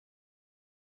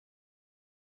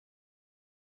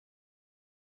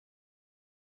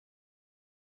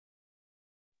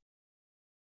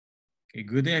Okay,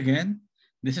 good day again.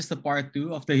 This is the part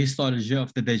 2 of the histology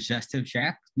of the digestive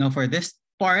tract. Now for this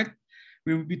part,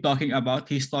 we will be talking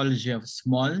about histology of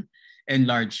small and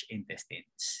large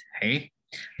intestines. Okay?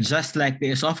 Just like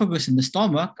the esophagus and the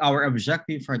stomach, our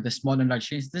objective for the small and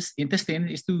large intestine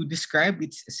is to describe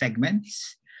its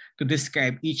segments, to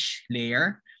describe each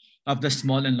layer of the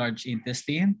small and large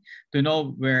intestine, to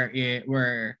know where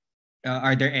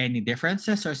are there any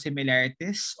differences or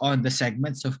similarities on the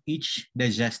segments of each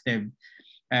digestive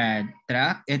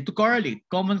tract, and to correlate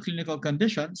common clinical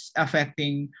conditions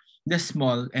affecting the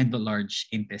small and the large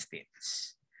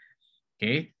intestines.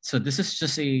 Okay, so this is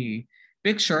just a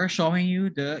picture showing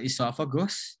you the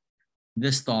esophagus,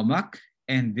 the stomach,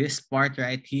 and this part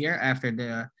right here after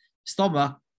the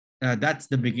stomach, that's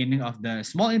the beginning of the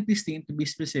small intestine. To be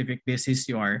specific, this is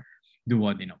your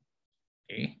duodenum.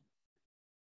 Okay.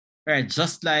 Right,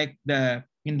 just like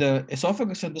in the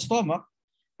esophagus and the stomach,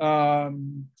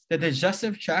 the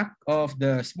digestive tract of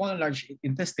the small and large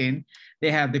intestine,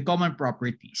 they have the common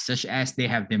properties such as they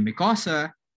have the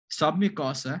mucosa,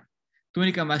 submucosa,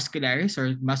 tunica muscularis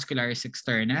or muscularis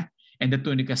externa, and the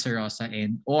tunica serosa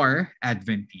and or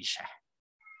adventitia.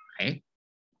 Okay.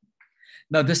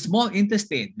 Now the small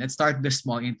intestine, let's start the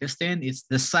small intestine. It's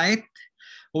the site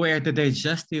where the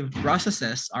digestive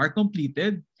processes are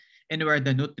completed and where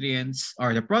the nutrients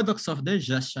or the products of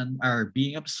digestion are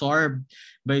being absorbed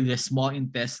by the small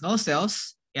intestinal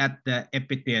cells at the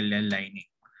epithelial lining.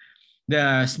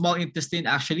 The small intestine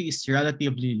actually is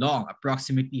relatively long,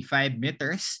 approximately 5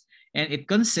 meters, and it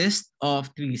consists of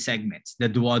 3 segments: the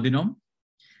duodenum,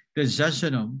 the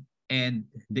jejunum, and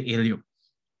the ileum.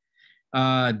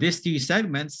 These 3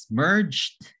 segments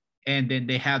merged, and then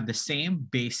they have the same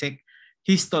basic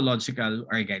histological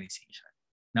organization.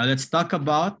 Now let's talk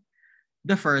about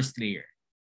the first layer,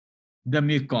 the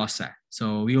mucosa.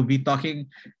 So we will be talking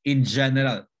in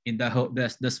general in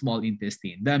the small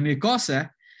intestine. The mucosa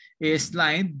is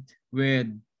lined with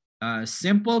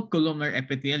simple columnar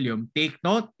epithelium. Take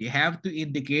note, you have to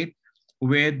indicate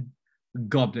with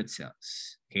goblet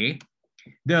cells. Okay.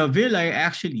 The villi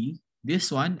actually, this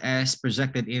one as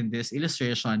projected in this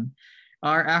illustration,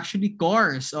 are actually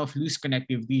cores of loose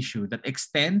connective tissue that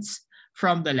extends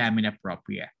from the lamina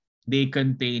propria. They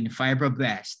contain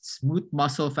fibroblasts, smooth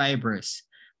muscle fibers,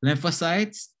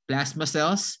 lymphocytes, plasma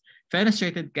cells,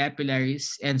 fenestrated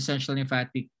capillaries, and central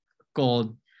lymphatic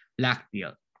called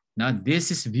lacteal. Now,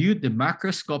 this is viewed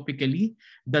macroscopically,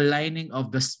 the lining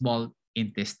of the small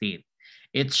intestine.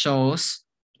 It shows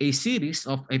a series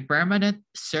of a permanent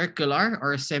circular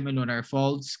or semilunar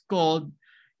folds called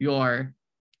your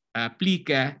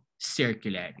plica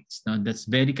circularis. Now, that's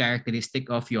very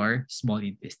characteristic of your small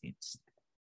intestines.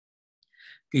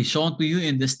 Okay, shown to you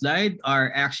in this slide are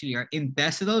actually our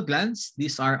intestinal glands.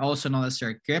 These are also known as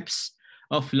your crypts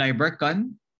of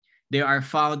Lieberkühn. They are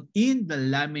found in the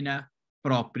lamina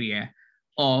propria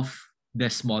of the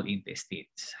small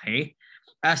intestines. Okay?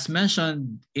 As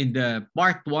mentioned in the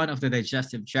part 1 of the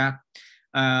digestive tract,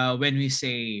 when we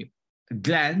say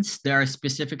glands, they are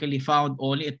specifically found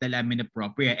only at the lamina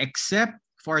propria, except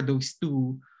for those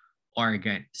 2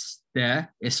 organs,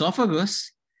 the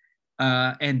esophagus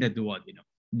and the duodenum.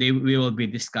 We will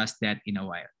be discussed that in a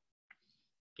while.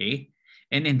 Okay,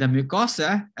 and in the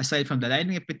mucosa, aside from the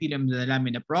lining epithelium of the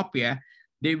lamina propria,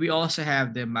 we also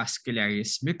have the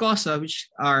muscularis mucosa, which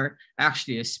are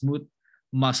actually a smooth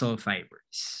muscle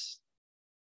fibers.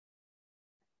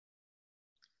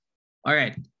 All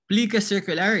right, plica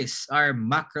circularis are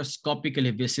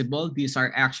macroscopically visible. These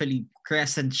are actually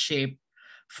crescent-shaped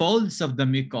folds of the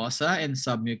mucosa and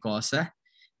submucosa.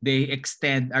 They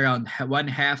extend around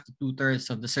 1/2 to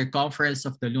 2/3 of the circumference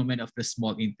of the lumen of the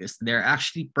small intestine. They're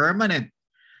actually permanent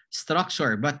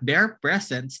structure, but their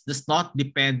presence does not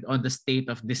depend on the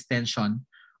state of distension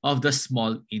of the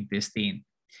small intestine.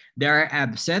 They are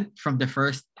absent from the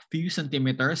first few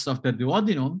centimeters of the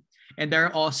duodenum, and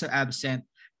they're also absent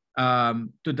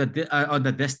on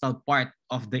the distal part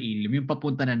of the ileum, yung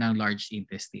papunta na ng large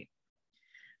intestine.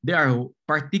 They are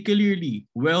particularly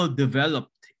well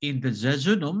developed in the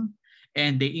jejunum,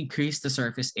 and they increase the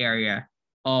surface area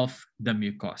of the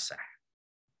mucosa.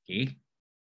 Okay.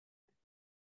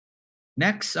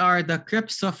 Next are the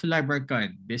crypts of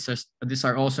Lieberkühn. These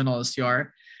are also known as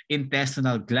your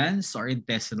intestinal glands or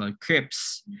intestinal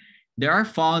crypts. They are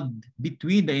found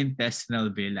between the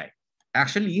intestinal villi.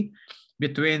 Actually,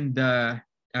 between the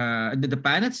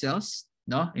Paneth cells,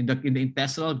 no, in the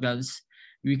intestinal glands,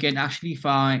 we can actually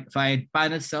find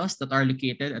Paneth cells that are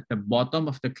located at the bottom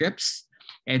of the crypts,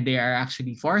 and they are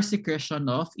actually for secretion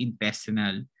of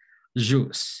intestinal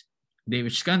juice,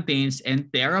 which contains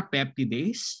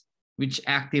enteropeptidase, which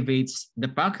activates the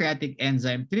pancreatic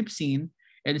enzyme trypsin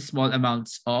and small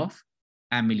amounts of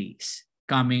amylase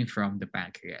coming from the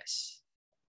pancreas.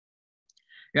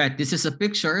 Right, this is a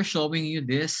picture showing you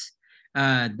this.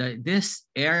 This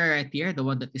area right here, the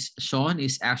one that is shown,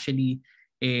 is actually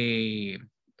a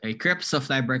crypts of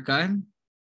lubricant,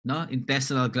 no,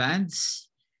 intestinal glands.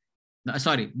 No,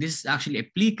 sorry, this is actually a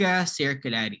plica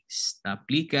circularis. The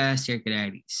plica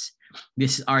circularis.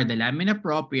 These are the lamina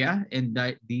propria, and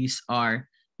these are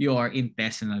your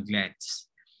intestinal glands.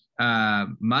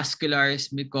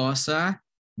 Muscularis mucosa,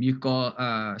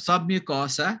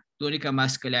 submucosa, tunica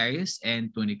muscularis,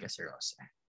 and tunica serosa.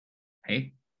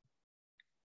 Okay.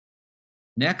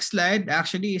 Next slide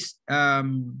actually is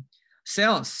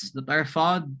cells that are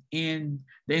found in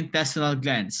the intestinal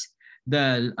glands.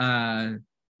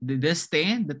 This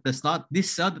stain that does not,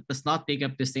 this cell that does not take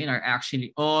up the stain are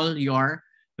actually all your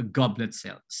goblet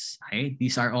cells. Okay,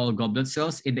 these are all goblet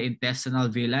cells in the intestinal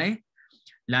villi.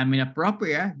 Lamina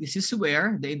propria, this is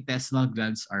where the intestinal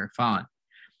glands are found.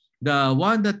 The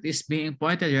one that is being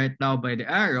pointed right now by the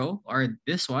arrow, or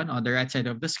this one on the right side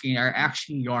of the screen, are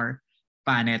actually your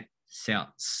Paneth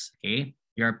cells. Okay,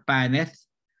 your Paneth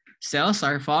cells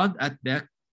are found at the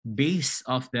base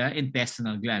of the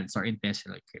intestinal glands or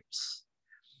intestinal crypts.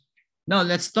 Now,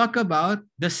 let's talk about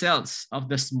the cells of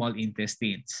the small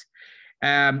intestines.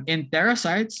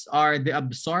 Enterocytes are the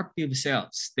absorptive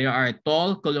cells. They are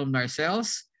tall columnar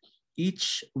cells,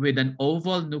 each with an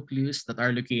oval nucleus that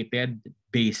are located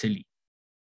basally.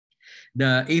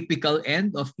 The apical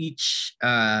end of each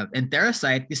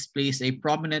enterocyte displays a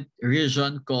prominent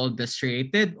region called the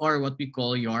striated, or what we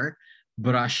call your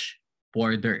brush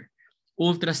border.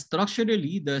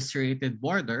 Ultrastructurally, the serrated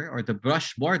border or the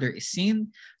brush border is seen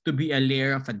to be a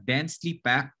layer of a densely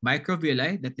packed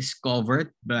microvilli that is covered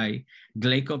by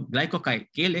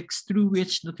glycocalyx through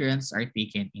which nutrients are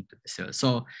taken into the cell.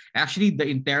 So actually, the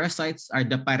enterocytes are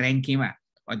the parenchyma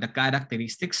or the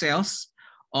characteristic cells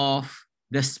of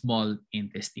the small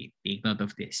intestine. Take note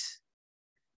of this.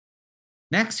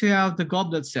 Next, we have the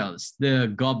goblet cells.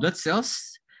 The goblet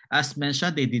cells, as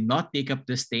mentioned, they did not take up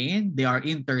the stain. They are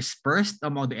interspersed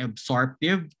among the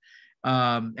absorptive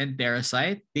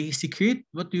enterocyte. They secrete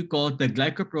what we call the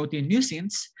glycoprotein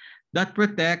mucins that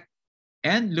protect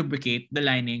and lubricate the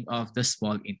lining of the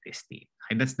small intestine.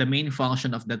 And that's the main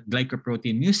function of the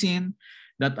glycoprotein mucin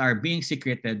that are being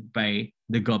secreted by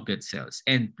the goblet cells.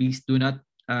 And please do not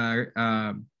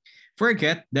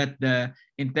forget that the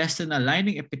intestinal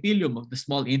lining epithelium of the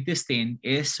small intestine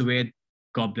is with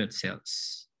goblet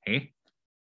cells. Okay.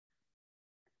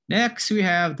 Next, we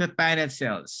have the Paneth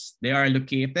cells. They are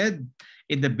located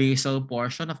in the basal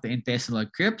portion of the intestinal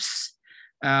crypts,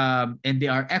 and they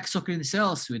are exocrine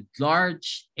cells with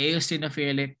large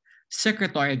eosinophilic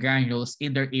secretory granules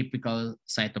in their apical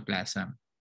cytoplasm.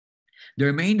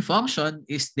 Their main function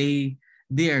is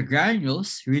their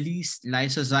granules release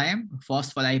lysozyme,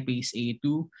 phospholipase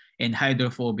A2, and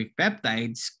hydrophobic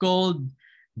peptides called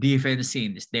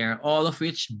defensins. They are all of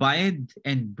which bind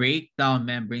and break down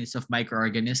membranes of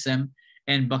microorganism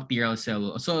and bacterial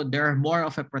cells. So they are more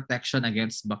of a protection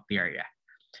against bacteria.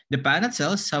 The Paneth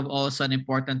cells have also an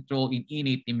important role in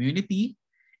innate immunity,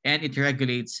 and it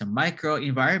regulates the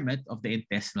microenvironment of the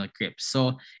intestinal crypts.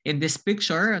 So in this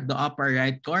picture, the upper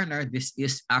right corner, this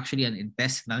is actually an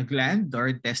intestinal gland or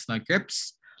intestinal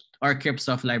crypts or crypts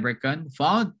of lubricant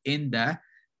found in the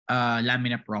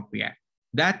lamina propria.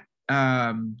 That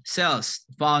cells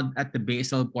found at the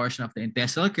basal portion of the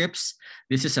intestinal crypts.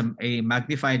 This is a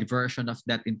magnified version of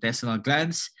that intestinal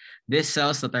glands. These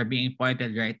cells that are being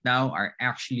pointed right now are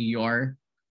actually your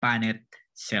Paneth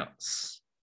cells.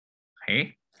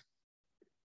 Okay.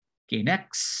 Okay,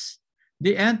 next.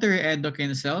 The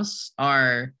enteroendocrine cells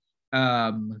are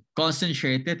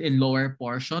concentrated in lower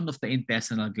portion of the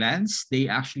intestinal glands. They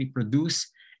actually produce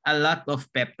a lot of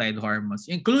peptide hormones,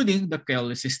 including the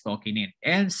cholecystokinin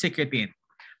and secretin.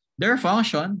 Their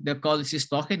function, the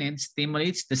cholecystokinin,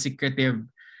 stimulates the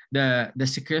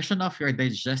secretion of your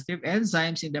digestive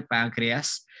enzymes in the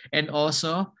pancreas, and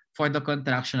also for the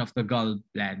contraction of the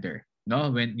gallbladder.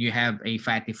 No, when you have a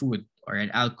fatty food or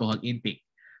an alcohol intake.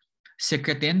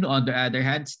 Secretin, on the other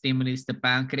hand, stimulates the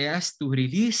pancreas to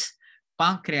release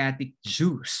pancreatic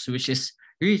juice, which is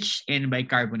rich in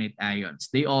bicarbonate ions.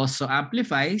 They also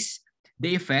amplifies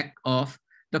the effect of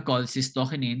the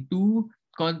cholecystokinin to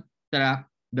contract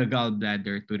the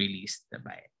gallbladder to release the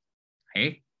bile.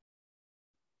 Okay.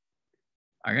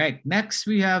 All right. Next,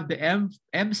 we have the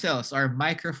M cells or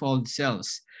microfold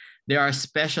cells. They are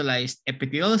specialized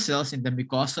epithelial cells in the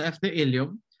mucosa of the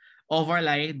ileum,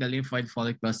 overlying the lymphoid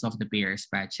follicles of the Peyer's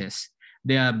patches.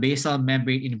 The basal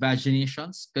membrane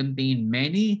invaginations contain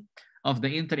many of the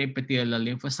intraepithelial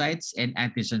lymphocytes and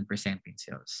antigen-presenting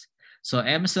cells. So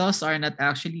M cells are not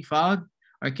actually found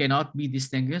or cannot be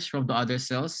distinguished from the other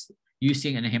cells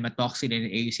using a hematoxin and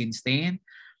eosin stain.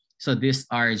 So these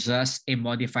are just a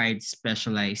modified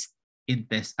specialized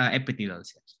epithelial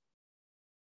cells.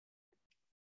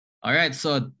 All right,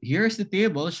 so here's the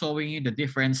table showing you the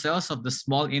different cells of the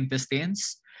small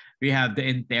intestines. We have the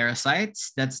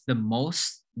enterocytes, that's the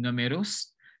most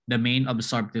numerous, the main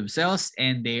absorptive cells,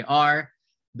 and they are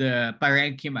the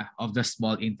parenchyma of the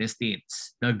small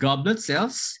intestines. The goblet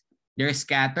cells, they're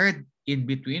scattered in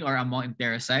between or among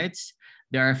enterocytes.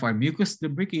 They are for mucus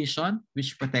lubrication,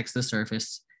 which protects the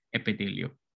surface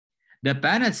epithelium. The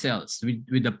Panad cells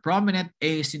with the prominent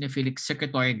eosinophilic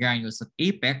secretory granules at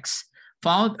apex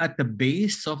found at the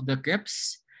base of the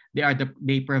crypts.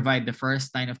 They provide the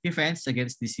first line of defense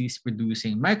against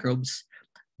disease-producing microbes.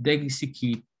 They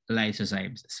secrete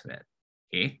lysozymes as well.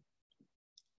 Okay.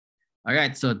 All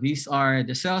right. So these are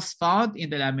the cells found in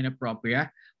the lamina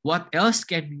propria. What else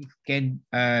can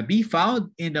be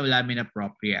found in the lamina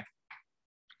propria?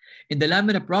 In the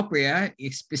lamina propria,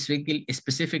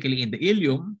 specifically in the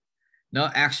ileum, no,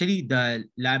 actually the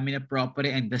lamina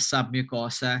propria and the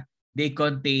submucosa, they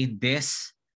contain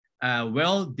this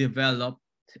well-developed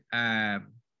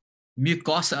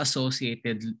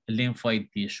mucosa-associated lymphoid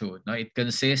tissue. No? It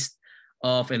consists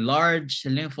of a large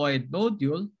lymphoid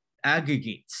nodule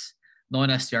aggregates known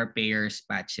as your Peyer's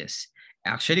patches.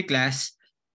 Actually, class,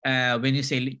 when you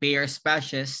say Peyer's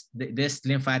patches, this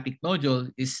lymphatic nodule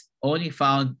is only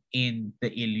found in the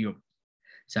ileum.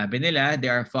 Sabi nila,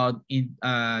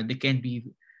 they can be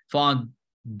found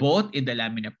both in the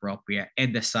lamina propria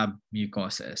and the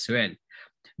submucosa as well.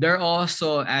 There are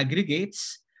also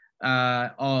aggregates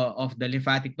of the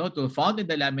lymphatic nodule found in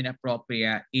the lamina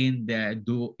propria in the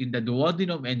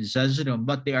duodenum and jejunum,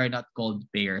 but they are not called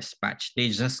Peyer's patch. They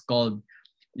just called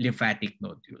lymphatic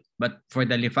nodule. But for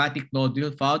the lymphatic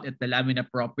nodule found at the lamina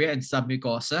propria and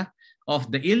submucosa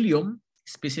of the ileum,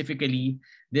 specifically,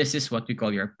 this is what we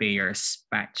call your Peyer's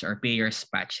patch or Peyer's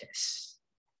patches.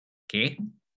 Okay.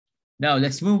 Now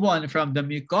let's move on from the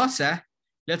mucosa.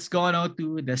 Let's go now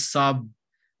to the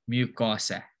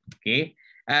submucosa. Okay.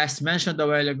 As mentioned a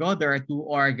while ago, there are two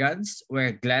organs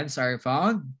where glands are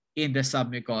found in the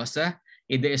submucosa.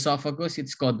 In the esophagus,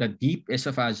 it's called the deep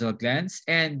esophageal glands.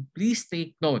 And please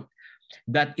take note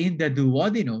that in the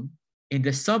duodenum, in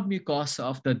the submucosa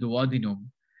of the duodenum,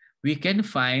 we can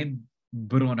find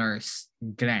Brunner's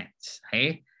glands.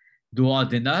 Okay?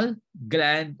 Duodenal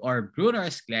gland or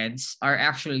Brunner's glands are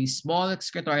actually small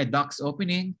excretory ducts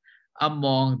opening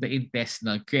among the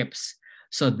intestinal crypts.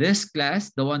 So this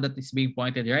class, the one that is being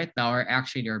pointed right now, are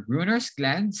actually your Brunner's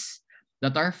glands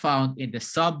that are found in the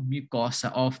submucosa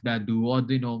of the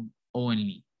duodenum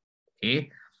only.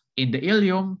 Okay? In the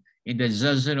ileum, in the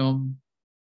jejunum,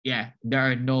 yeah, there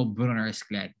are no Brunner's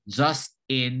gland, just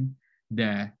in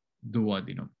the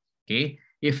duodenum. Okay?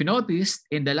 If you notice,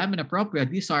 in the lamina propria,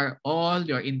 these are all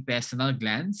your intestinal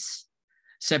glands.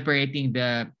 Separating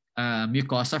the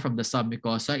mucosa from the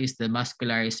submucosa is the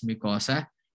muscularis mucosa,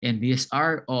 and these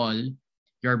are all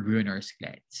your Brunner's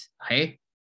glands. Okay?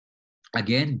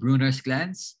 Again, Brunner's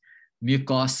glands,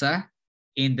 mucosa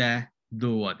in the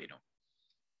duodenum.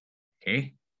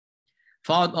 Okay?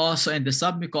 Found also in the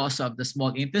submucosa of the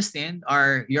small intestine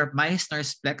are your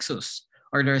Meissner's plexus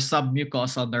or their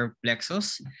submucosal nerve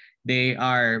plexus. They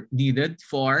are needed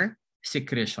for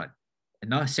secretion,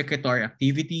 secretory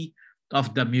activity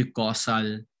of the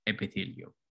mucosal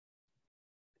epithelium.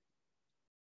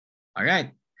 All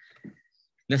right.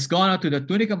 Let's go on to the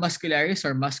tunica muscularis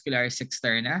or muscularis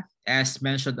externa. As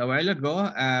mentioned a while ago,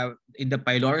 in the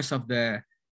pylorus of the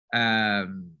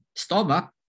stomach,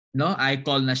 I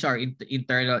call na siya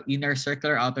internal, inner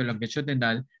circular, outer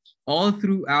longitudinal. All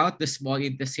throughout the small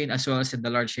intestine as well as in the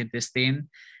large intestine,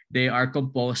 they are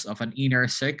composed of an inner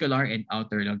circular and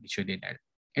outer longitudinal.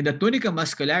 In the tunica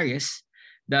muscularis,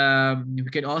 we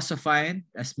can also find,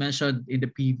 as mentioned in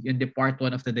the part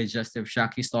 1 of the digestive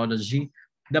tract histology,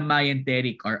 the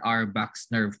myenteric or Auerbach's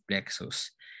nerve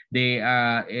plexus.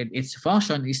 Its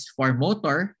function is for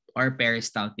motor or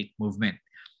peristaltic movement.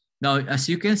 Now, as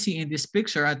you can see in this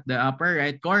picture at the upper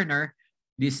right corner,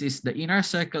 this is the inner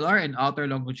circular and outer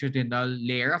longitudinal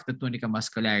layer of the tunica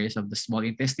muscularis of the small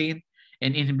intestine.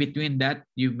 And in between that,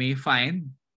 you may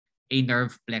find a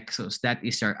nerve plexus. That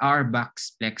is your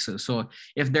Auerbach's plexus. So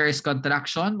if there is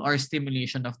contraction or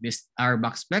stimulation of this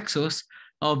Auerbach's plexus,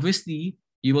 obviously,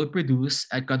 you will produce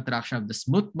a contraction of the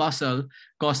smooth muscle,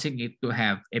 causing it to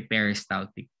have a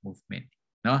peristaltic movement.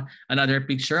 Another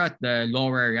picture at the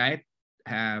lower right,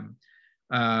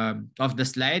 of the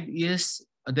slide is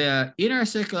the inner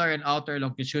circular and outer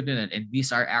longitudinal, and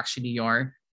these are actually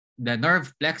the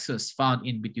nerve plexus found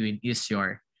in between is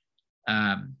your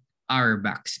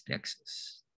Auerbach's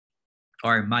plexus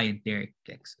or mesenteric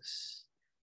plexus.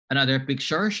 Another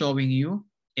picture showing you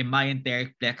a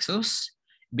mesenteric plexus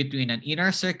between an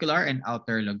inner circular and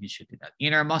outer longitudinal,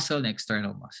 inner muscle and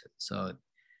external muscle. So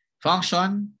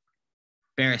function,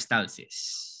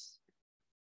 peristalsis.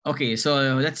 Okay,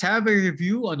 so let's have a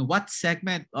review on what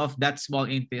segment of that small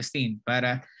intestine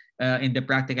para in the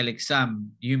practical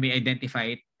exam, you may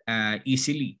identify it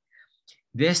easily.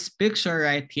 This picture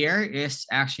right here is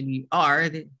actually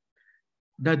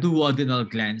the duodenal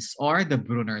glands or the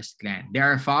Brunner's gland. They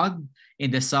are found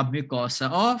in the submucosa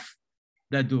of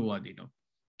the duodenum.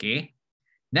 Okay.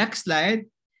 Next slide.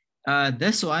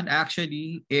 This one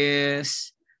actually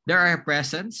is there are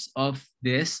presence of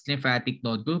this lymphatic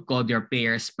nodule called your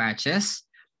Peyer's patches.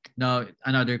 Now,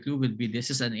 another clue would be this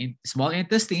is a small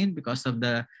intestine because of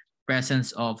the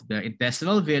presence of the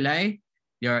intestinal villi,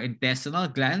 your intestinal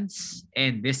glands,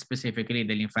 and this specifically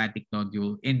the lymphatic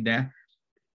nodule in the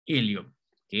ileum.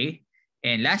 Okay.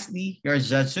 And lastly, your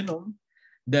jejunum,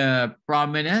 the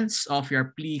prominence of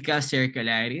your plica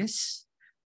circularis.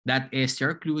 That is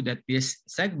your clue that this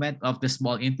segment of the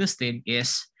small intestine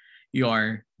is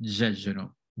your jejunum.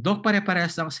 Dok,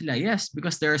 pare-parehas lang sila. Yes,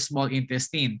 because they're small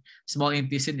intestine. Small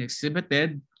intestine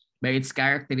exhibited by its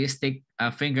characteristic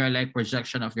finger-like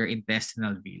projection of your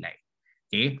intestinal villi.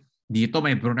 Okay? Dito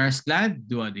may Brunner's gland,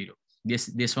 duodenum.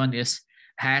 This one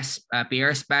has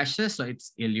Peyer's patches, so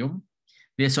it's ileum.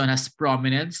 This one has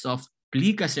prominence of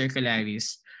plica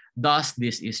circularis, thus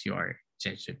this is your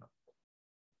jejunum.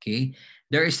 Okay,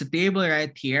 there is a table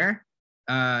right here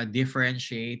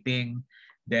differentiating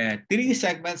the three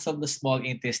segments of the small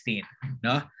intestine.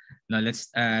 No? Now let's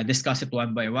discuss it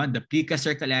one by one. The plica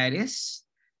circularis,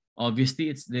 obviously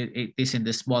it is in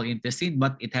the small intestine,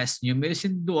 but it has numerous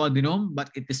in the duodenum,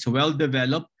 but it is well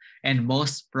developed and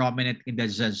most prominent in the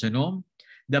jejunum.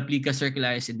 The plica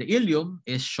circularis in the ileum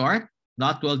is short,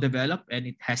 not well developed, and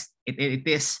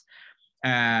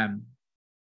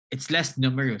it's less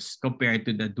numerous compared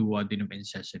to the duodenum and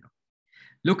jejunum.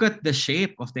 Look at the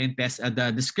shape of the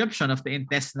description of the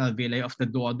intestinal villi of the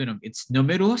duodenum. It's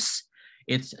numerous,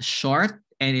 it's short,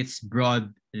 and it's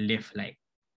broad leaf-like.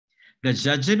 The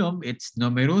jejunum, it's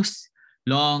numerous,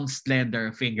 long,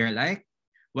 slender, finger-like,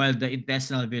 while the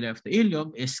intestinal villi of the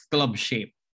ileum is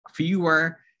club-shaped,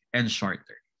 fewer and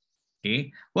shorter.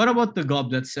 Okay. What about the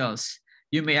goblet cells?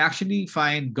 You may actually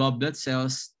find goblet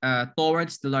cells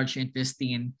towards the large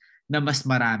intestine na mas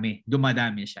marami,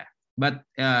 dumadami siya. But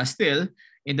still,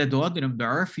 in the duodenum, there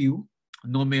are few,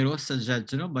 numerous sa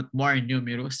jejunum, but more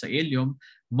numerous sa ileum.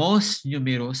 Most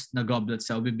numerous na goblet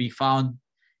cell will be found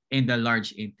in the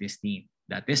large intestine.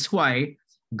 That is why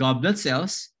goblet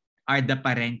cells are the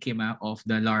parenchyma of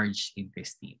the large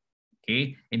intestine.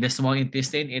 Okay? In the small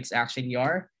intestine, it's actually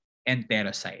your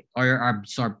enterocyte or your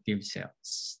absorptive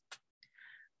cells.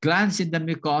 Glands in the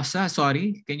mucosa,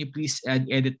 sorry, can you please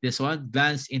edit this one?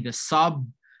 Glands in the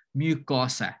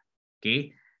submucosa,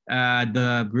 okay?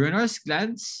 The Brunner's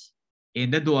glands in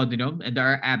the duodenum, and there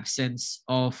are absence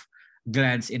of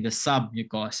glands in the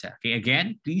submucosa. Okay,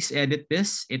 again, please edit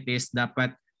this. It is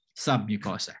dapat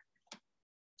submucosa.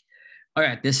 All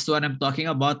right, this is what I'm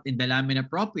talking about. In the lamina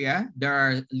propria, there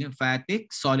are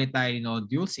lymphatic solitary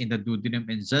nodules in the duodenum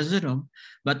and jejunum.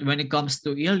 But when it comes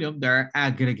to ileum, there are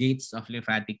aggregates of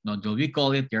lymphatic nodule. We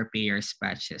call it your Peyer's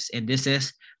patches. And this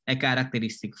is a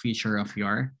characteristic feature of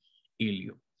your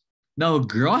ileum. Now,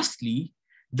 grossly,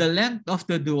 the length of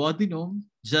the duodenum,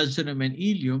 jejunum, and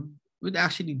ileum would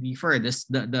actually differ.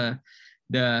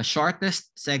 The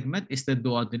shortest segment is the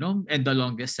duodenum, and the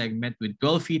longest segment with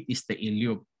 12 feet is the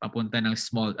ileum, papunta ng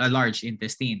large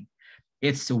intestine.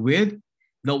 Its width,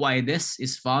 the widest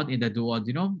is found in the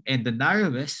duodenum, and the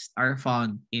narrowest are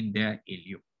found in the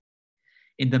ileum.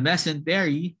 In the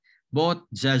mesentery, both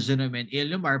jejunum and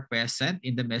ileum are present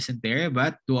in the mesentery,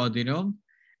 but duodenum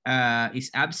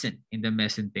is absent in the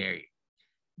mesentery.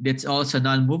 It's also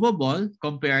non-movable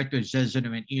compared to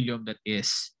jejunum and ileum that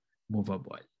is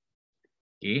movable.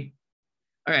 Okay.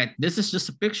 All right. This is just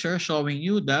a picture showing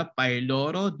you the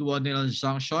pyloro-duodenal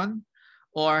junction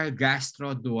or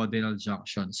gastro-duodenal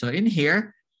junction. So in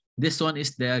here, this one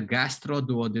is the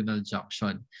gastro-duodenal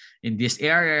junction. In this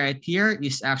area right here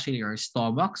is actually your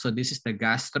stomach. So this is the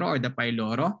gastro or the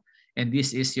pyloro. And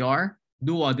this is your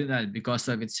duodenal because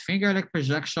of its finger-like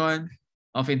projection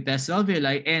of intestinal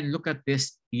villi. And look at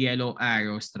this yellow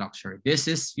arrow structure. This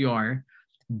is your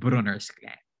Brunner's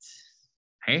gland.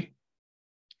 Okay.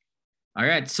 All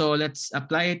right, so let's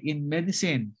apply it in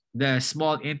medicine. the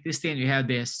small intestine, we have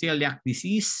the celiac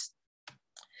disease.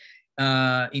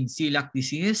 In celiac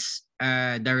disease,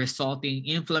 the resulting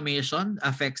inflammation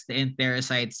affects the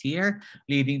enterocytes here,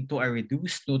 leading to a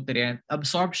reduced nutrient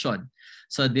absorption.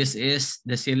 So this is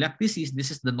the celiac disease.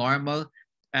 This is the normal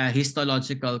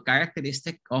histological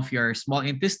characteristic of your small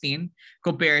intestine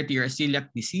compared to your celiac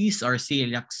disease or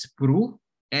celiac sprue,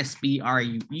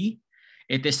 S-P-R-U-E.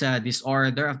 It is a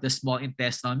disorder of the small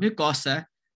intestinal mucosa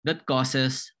that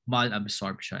causes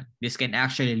malabsorption. This can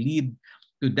actually lead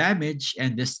to damage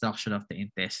and destruction of the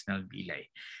intestinal villi.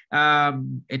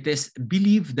 It is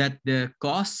believed that the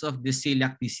cause of the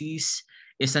celiac disease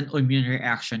is an immune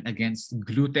reaction against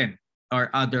gluten or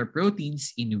other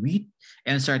proteins in wheat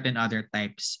and certain other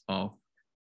types of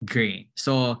grain.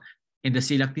 So in the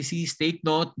celiac disease, take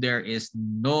note, there is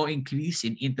no increase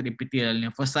in intraepithelial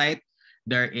lymphocyte.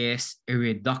 There is a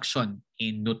reduction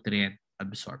in nutrient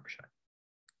absorption.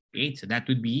 Okay, so that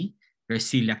would be your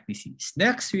celiac disease.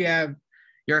 Next, we have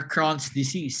your Crohn's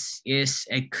disease. Is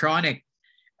a chronic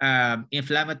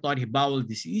inflammatory bowel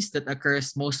disease that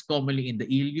occurs most commonly in the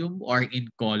ileum or in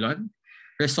colon,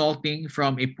 resulting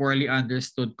from a poorly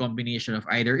understood combination of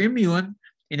either immune,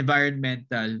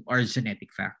 environmental, or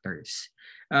genetic factors.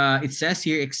 It says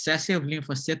here excessive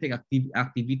lymphocytic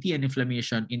activity and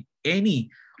inflammation in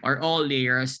any or all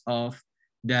layers of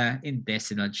the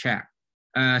intestinal tract.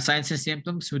 Signs and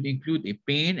symptoms would include a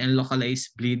pain and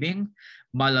localized bleeding,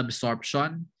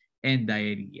 malabsorption, and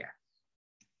diarrhea.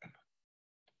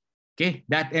 Okay,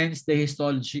 that ends the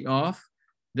histology of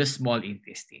the small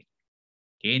intestine.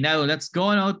 Okay, now let's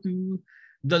go now to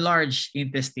the large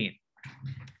intestine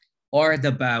or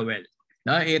the bowel.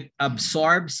 Now, it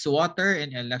absorbs water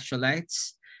and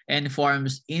electrolytes and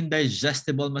forms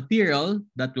indigestible material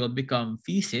that will become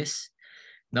feces.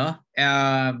 No,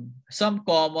 some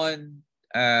common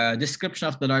description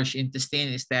of the large intestine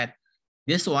is that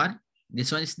this one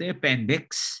is the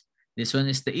appendix, this one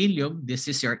is the ileum, this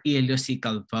is your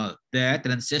ileocecal valve, the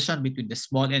transition between the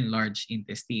small and large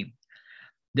intestine.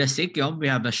 The cecum, we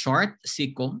have a short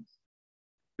cecum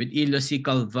with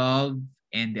ileocecal valve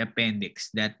and the appendix,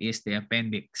 that is the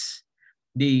appendix.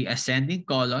 The ascending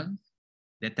colon,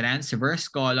 the transverse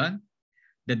colon,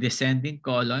 the descending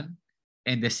colon,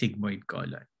 and the sigmoid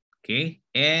colon. Okay,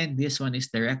 and this one is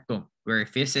the rectum, where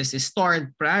feces is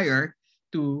stored prior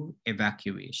to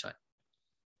evacuation.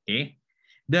 Okay,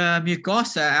 the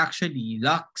mucosa actually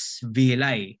lacks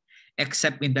villi,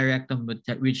 except in the rectum,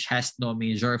 which has no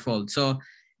major fold. So,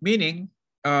 meaning,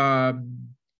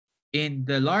 in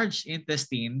the large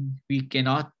intestine, we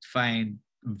cannot find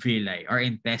villi or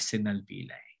intestinal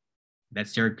villi.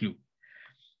 That's your clue.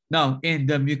 Now, in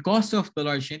the mucosa of the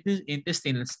large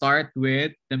intestine, let's start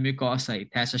with the mucosa. It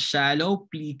has a shallow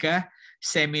plica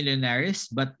semilunaris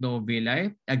but no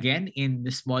villi. Again, in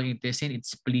the small intestine,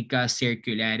 it's plica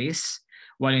circularis,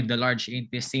 while in the large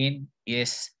intestine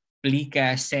is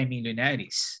plica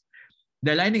semilunaris.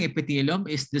 The lining epithelium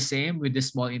is the same with the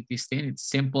small intestine. It's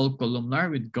simple columnar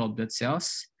with goblet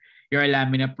cells. Your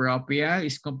lamina propria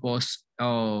is composed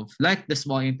of, like the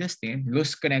small intestine,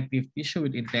 loose connective tissue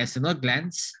with intestinal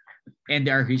glands, and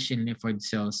they are rich in lymphoid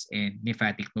cells and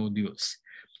lymphatic nodules.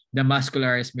 The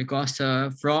muscularis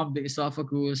mucosa, from the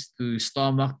esophagus to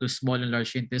stomach to small and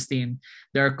large intestine,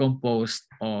 they are composed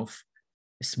of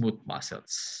smooth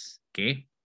muscles. Okay.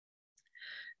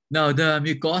 Now, the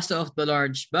mucosa of the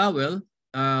large bowel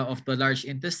of the large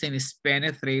intestine is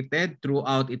penetrated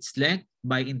throughout its length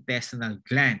by intestinal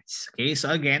glands. Okay,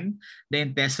 so again, the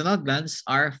intestinal glands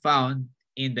are found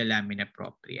in the lamina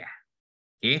propria.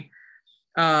 Okay,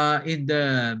 in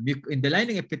the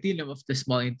lining epithelium of the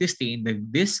small intestine,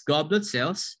 these goblet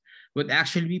cells would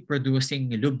actually be producing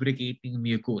lubricating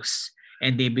mucus,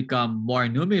 and they become more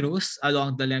numerous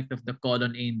along the length of the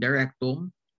colon in the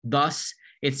rectum. Thus,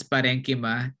 its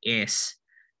parenchyma is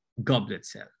goblet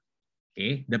cell.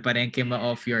 Okay, the parenchyma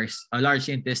of your large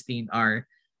intestine are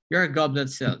your goblet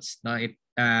cells. Now,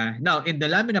 in the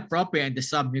lamina propria and the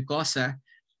submucosa,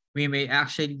 we may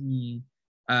actually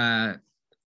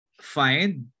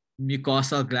find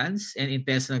mucosal glands and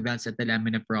intestinal glands at the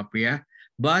lamina propria,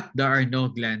 but there are no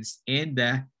glands in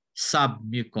the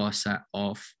submucosa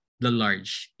of the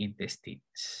large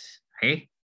intestines. Okay?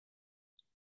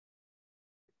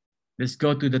 Let's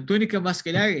go to the tunica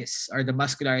muscularis or the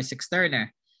muscularis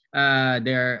externa.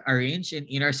 They're arranged in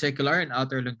inner circular and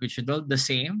outer longitudinal, the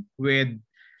same with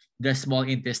the small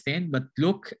intestine, but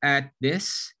look at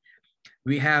this.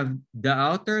 We have the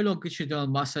outer longitudinal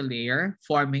muscle layer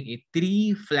forming a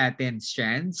 3 flattened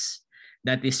strands.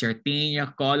 That is your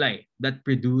taenia coli that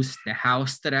produce the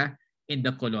haustra in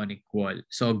the colonic wall.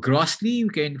 So grossly, you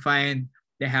can find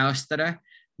the haustra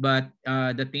but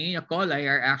the Taenia coli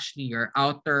are actually your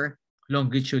outer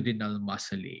longitudinal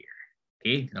muscle layer.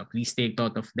 Okay, now please take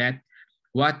note of that.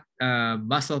 What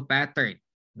muscle pattern?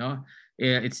 No,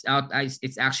 it's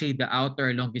actually the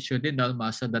outer longitudinal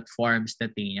muscle that forms the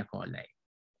Taenia coli.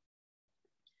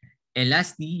 And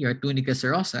lastly, your tunica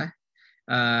serosa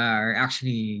are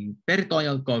actually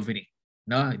peritoneal covering.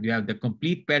 No, you have the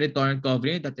complete peritoneal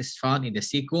covering that is found in the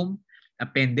cecum,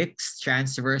 appendix,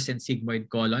 transverse, and sigmoid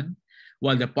colon,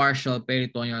 while the partial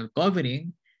peritoneal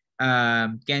covering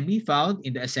can be found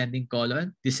in the ascending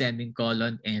colon, descending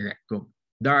colon, and rectum.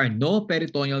 There are no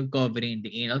peritoneal covering in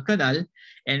the anal canal,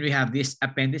 and we have these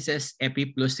appendices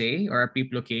epiplosae or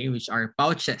epiplocae, which are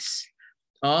pouches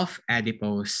of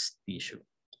adipose tissue.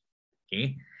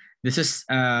 Okay, this is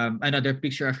another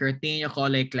picture of your Taenia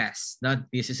coli class. Now,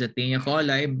 this is a Taenia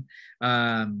coli.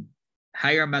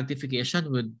 Higher magnification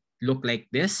would look like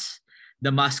this. The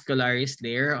muscularis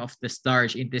layer of the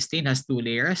large intestine has two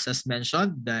layers, as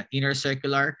mentioned, the inner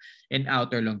circular and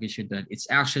outer longitudinal. It's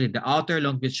actually the outer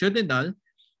longitudinal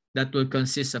that will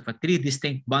consist of three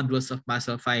distinct bundles of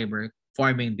muscle fiber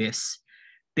forming this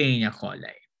Taenia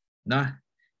coli. No?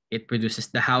 It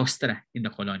produces the haustra in the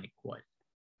colonic wall.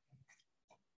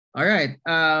 All right.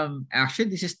 Actually,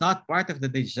 this is not part of the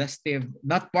digestive,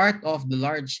 not part of the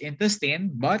large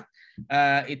intestine, but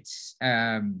it's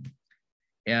para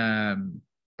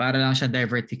lang siya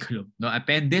diverticulum. No,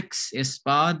 appendix is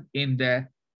found in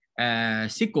the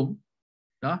cecum.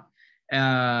 No,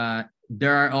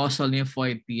 there are also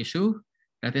lymphoid tissue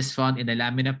that is found in the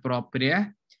lamina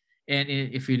propria. And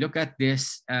if you look at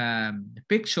this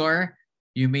picture,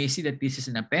 you may see that this is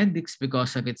an appendix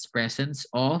because of its presence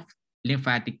of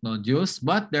lymphatic nodules,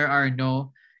 but there are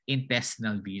no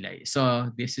intestinal villi.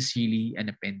 So this is really an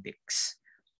appendix.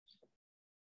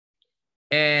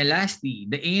 And lastly,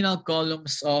 the anal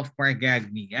columns of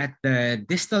Margagni. At the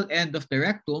distal end of the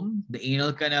rectum, the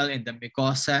anal canal and the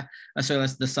mucosa, as well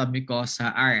as the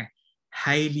submucosa, are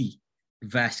highly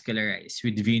vascularized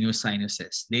with venous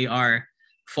sinuses. They are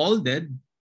folded,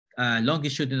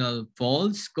 longitudinal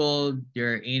folds called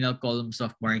your anal columns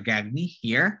of Margagni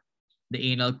here, the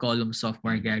anal columns of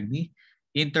Margagni,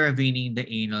 intervening the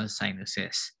anal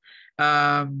sinuses.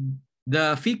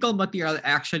 The fecal material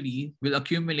actually will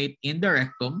accumulate in the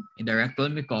rectum, in the rectal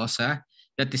mucosa,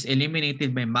 that is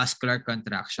eliminated by muscular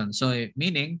contraction. So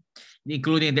meaning,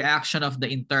 including the action of the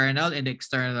internal and the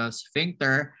external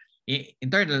sphincter,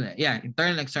 internal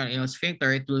external anal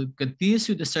sphincter, it will continue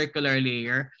through the circular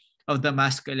layer of the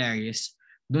muscularis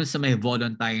dun sa may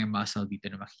voluntary muscle dito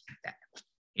na makikita.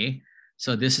 Okay?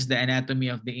 So this is the anatomy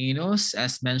of the anus,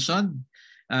 as mentioned.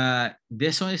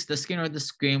 This one is the skin or the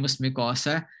squamous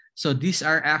mucosa. So these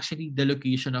are actually the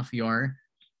location of your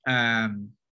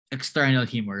external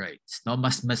hemorrhoids. No,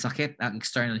 mas masakit ang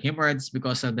external hemorrhoids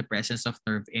because of the presence of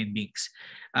nerve endings.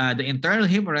 The internal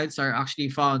hemorrhoids are actually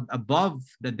found above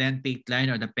the dentate line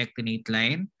or the pectinate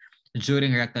line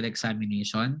during rectal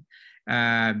examination.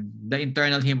 The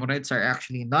internal hemorrhoids are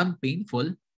actually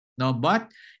non-painful, no,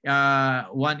 but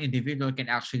one individual can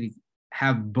actually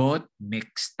have both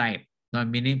mixed type. No,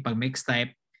 meaning pag mixed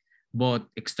type, both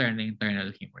external and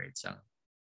internal hemorrhoids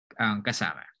ang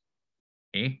kasama.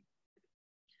 Okay?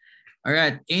 All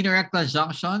right, anorectal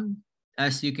junction.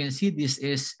 As you can see, this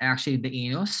is actually the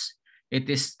anus. It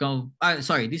is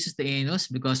this is the anus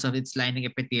because of its lining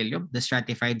epithelium, the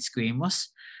stratified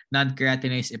squamous,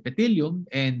 non-keratinized epithelium,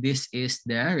 and this is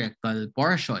the rectal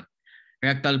portion.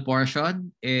 Rectal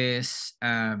portion is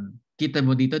kita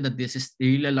mo dito that this is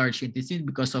really large intestine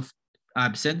because of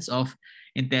absence of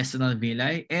intestinal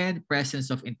villi and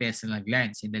presence of intestinal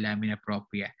glands in the lamina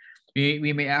propria. We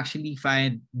may actually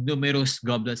find numerous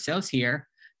goblet cells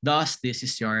here. Thus, this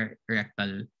is your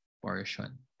rectal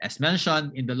portion. As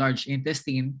mentioned, in the large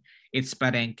intestine, its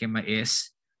parenchyma is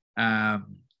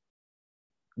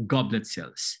goblet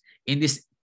cells. In this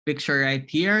picture right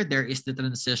here, there is the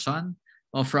transition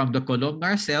from the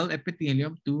columnar cell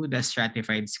epithelium to the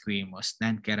stratified squamous,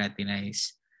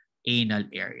 non-keratinized anal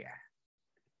area.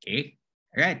 Okay.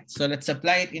 All right. So let's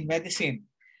apply it in medicine.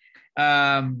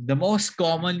 The most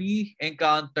commonly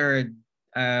encountered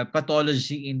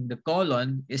pathology in the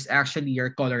colon is actually your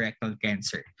colorectal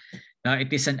cancer. Now,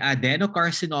 it is an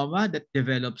adenocarcinoma that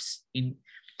develops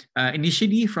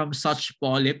initially from such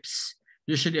polyps,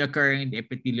 usually occurring in the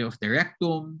epithelium of the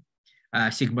rectum,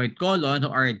 sigmoid colon,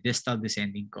 or distal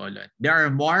descending colon. They are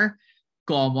more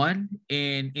common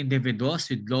in individuals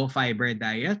with low fiber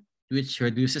diet, which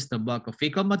reduces the bulk of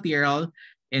fecal material,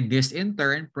 and this in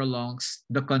turn prolongs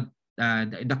the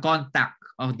contact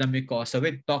of the mucosa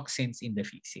with toxins in the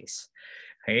feces.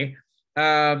 Okay,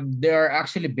 they are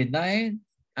actually benign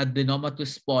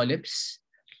adenomatous polyps,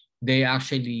 they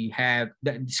actually have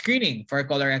the screening for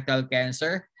colorectal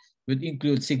cancer would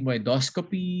include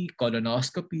sigmoidoscopy,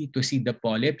 colonoscopy to see the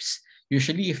polyps.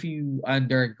 Usually, if you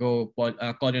undergo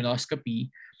colonoscopy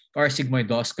or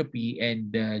sigmoidoscopy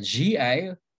and the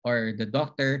GI or the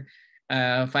doctor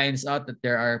finds out that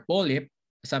there are polyp,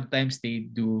 sometimes they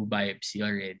do biopsy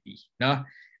already. No?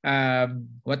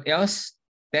 What else?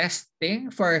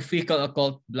 Testing for fecal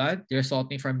occult blood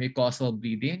resulting from mucosal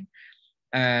bleeding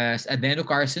as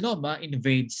adenocarcinoma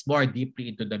invades more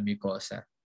deeply into the mucosa.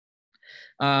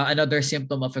 Another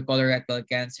symptom of a colorectal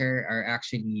cancer are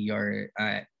actually your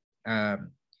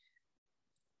um,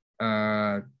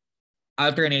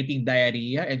 alternating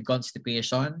diarrhea and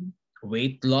constipation,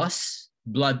 weight loss,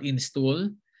 blood in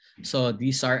stool. So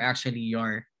these are actually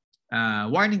your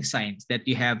warning signs that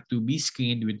you have to be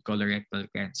screened with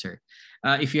colorectal cancer.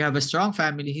 If you have a strong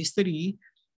family history,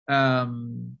 a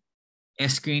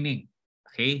screening,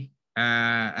 okay?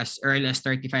 As early as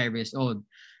 35 years old,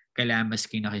 kailangan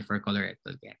ma-screen na kayo for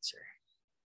colorectal cancer.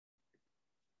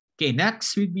 Okay,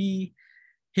 next would be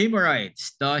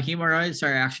hemorrhoids. The hemorrhoids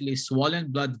are actually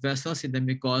swollen blood vessels in the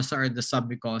mucosa or the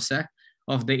submucosa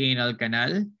of the anal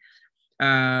canal.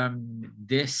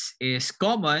 This is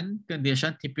common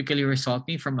condition typically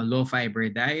resulting from a low fiber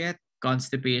diet,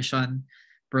 constipation,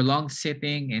 prolonged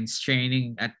sitting, and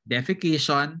straining at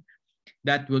defecation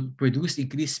that would produce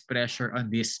increased pressure on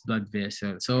this blood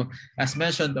vessel. So as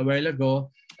mentioned a while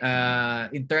ago,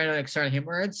 internal and external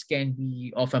hemorrhoids can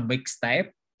be of a mixed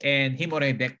type, and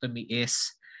hemorrhoidectomy is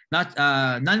not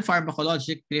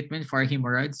non-pharmacologic treatment for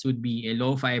hemorrhoids would be a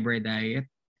low fiber diet.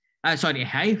 A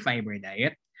high fiber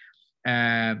diet.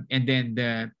 And then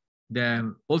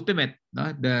the ultimate,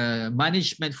 the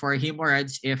management for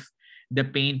hemorrhoids if the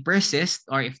pain persists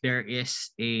or if there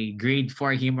is a grade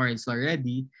 4 hemorrhoids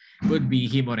already would be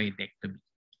hemorrhoidectomy.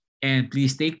 And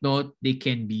please take note, they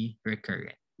can be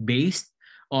recurrent based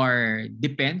or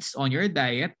depends on your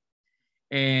diet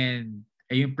and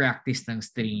yung practice ng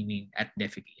straining at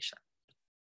defecation.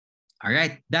 All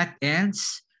right, that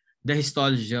ends the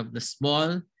histology of the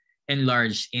small and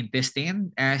large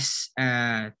intestine. As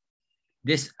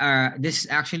this is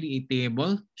actually a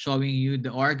table showing you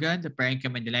the organ, the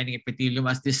parenchyma, and the lining epithelium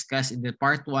as discussed in the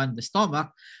part 1, the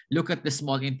stomach. Look at the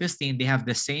small intestine. They have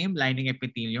the same lining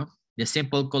epithelium, the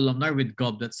simple columnar with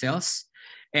goblet cells.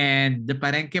 And the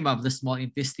parenchyma of the small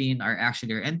intestine are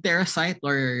actually your enterocyte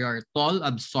or your tall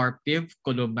absorptive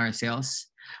columnar cells,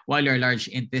 while your large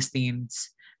intestines,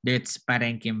 its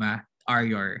parenchyma, are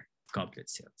your goblet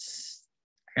cells.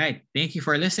 All right, thank you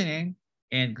for listening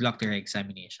and good luck to your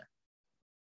examination.